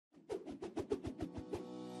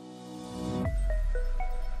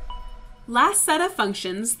last set of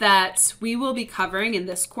functions that we will be covering in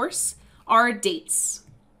this course are dates.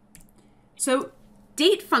 So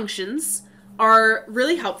date functions are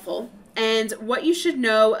really helpful, and what you should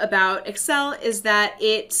know about Excel is that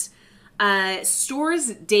it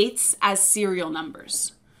stores dates as serial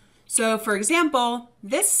numbers. So for example,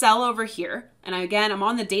 this cell over here, and again, I'm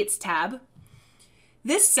on the dates tab,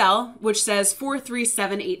 this cell, which says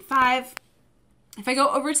 43785, if I go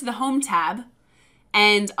over to the home tab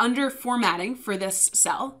and under formatting for this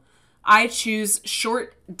cell, I choose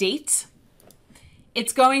short date,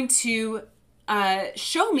 it's going to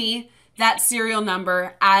show me that serial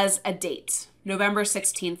number as a date, November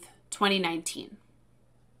 16th, 2019.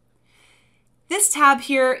 This tab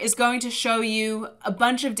here is going to show you a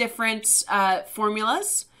bunch of different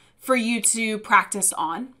formulas for you to practice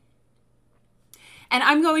on. And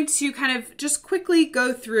I'm going to kind of just quickly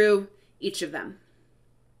go through each of them.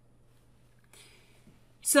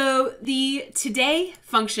 So the today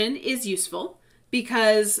function is useful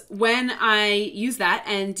because when I use that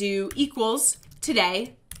and do equals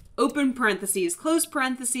today, open parentheses, close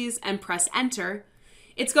parentheses, and press enter,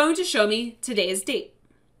 it's going to show me today's date.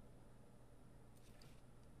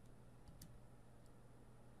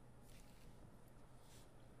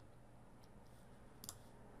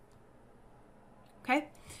 Okay.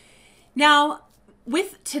 Now,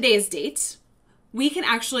 with today's date, we can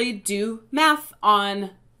actually do math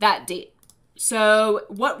on that date. So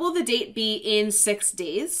what will the date be in 6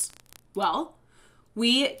 days? Well,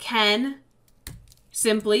 we can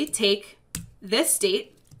simply take this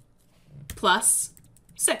date plus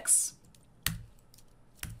 6.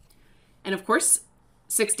 And of course,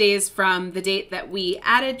 6 days from the date that we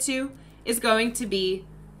added to is going to be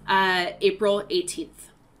April 18th.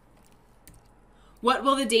 What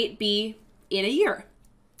will the date be in a year?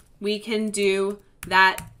 We can do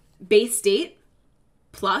that base date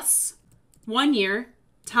plus 1 year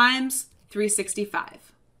times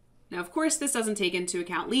 365. Now, of course, this doesn't take into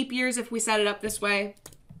account leap years if we set it up this way,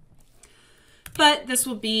 but this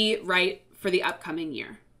will be right for the upcoming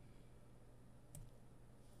year.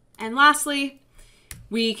 And lastly,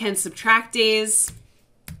 we can subtract days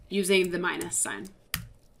using the minus sign.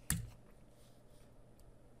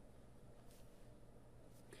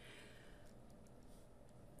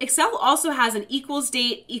 Excel also has an equals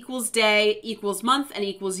date, equals day, equals month, and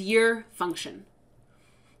equals year function.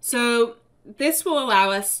 So this will allow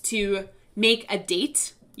us to make a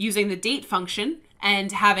date using the date function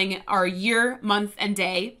and having our year, month, and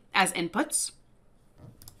day as inputs.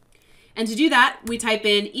 And to do that, we type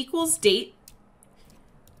in equals date.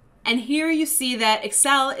 And here you see that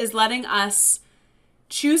Excel is letting us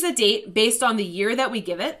choose a date based on the year that we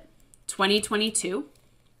give it, 2022,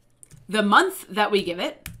 the month that we give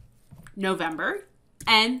it, November,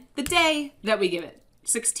 and the day that we give it,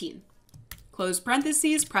 16. Close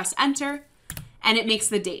parentheses, press enter, and it makes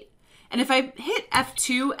the date. And if I hit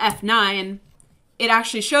F2, F9, it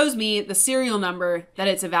actually shows me the serial number that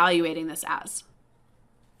it's evaluating this as.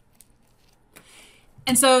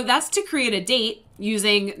 And so that's to create a date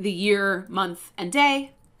using the year, month, and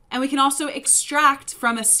day. And we can also extract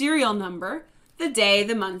from a serial number the day,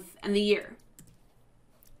 the month, and the year.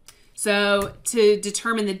 So to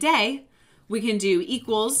determine the day, we can do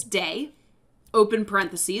equals day, open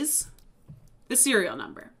parentheses, the serial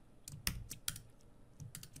number.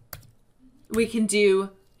 We can do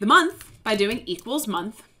the month by doing equals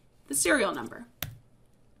month, the serial number.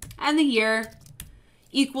 And the year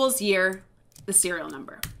equals year, the serial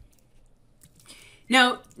number.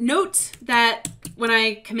 Now, note that when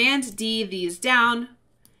I Command D these down,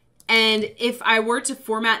 and if I were to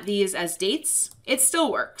format these as dates, it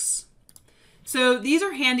still works. So these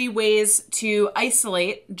are handy ways to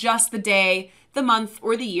isolate just the day, the month,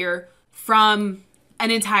 or the year from an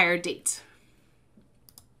entire date.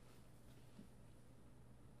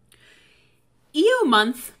 EO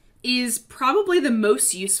month is probably the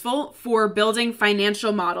most useful for building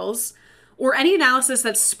financial models or any analysis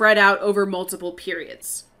that's spread out over multiple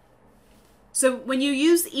periods. So when you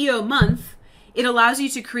use EO month, it allows you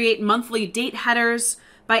to create monthly date headers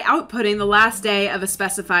by outputting the last day of a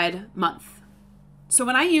specified month. So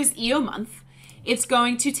when I use EO month, it's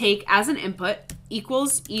going to take as an input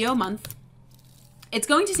equals EO month. It's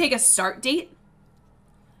going to take a start date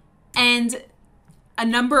and a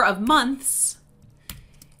number of months,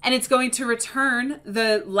 and it's going to return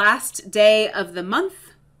the last day of the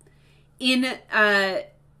month in that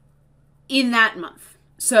month.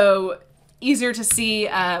 So easier to see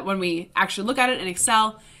when we actually look at it in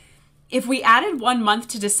Excel. If we added 1 month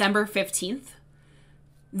to December 15th,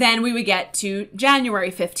 then we would get to January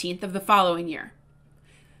 15th of the following year.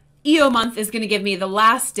 EO month is going to give me the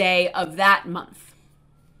last day of that month.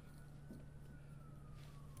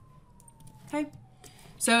 Okay.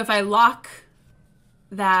 So if I lock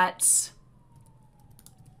that,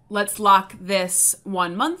 let's lock this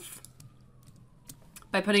 1 month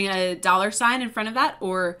by putting a $sign in front of that,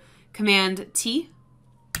 or Command T.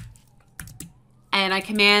 And I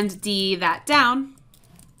Command D that down.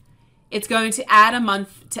 It's going to add a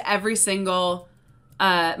month to every single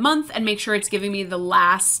month and make sure it's giving me the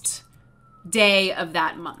last day of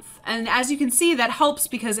that month. And as you can see, that helps,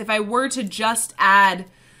 because if I were to just add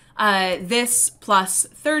this plus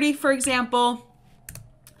 30, for example,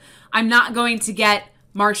 I'm not going to get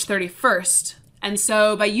March 31st. And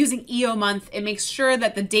so by using EO month, it makes sure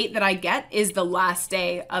that the date that I get is the last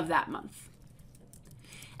day of that month.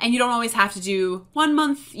 And you don't always have to do 1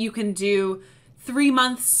 month. You can do 3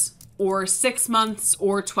 months or 6 months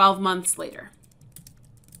or 12 months later.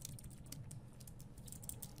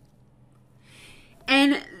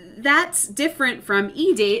 And that's different from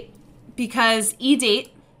eDate, because eDate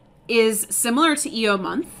is similar to EO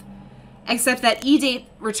month, except that eDate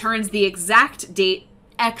returns the exact date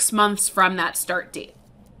X months from that start date.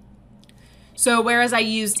 So whereas I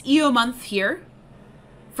used EO month here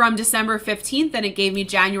from December 15th and it gave me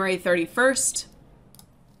January 31st,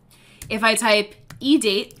 if I type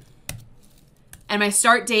eDate and my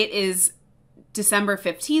start date is December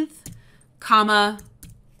 15th, comma,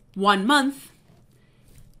 1 month,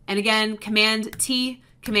 and again, Command T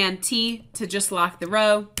to just lock the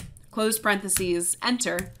row, close parentheses,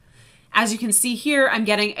 enter. As you can see here, I'm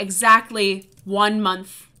getting exactly 1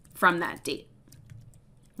 month from that date,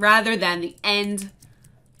 rather than the end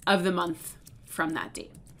of the month from that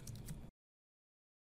date.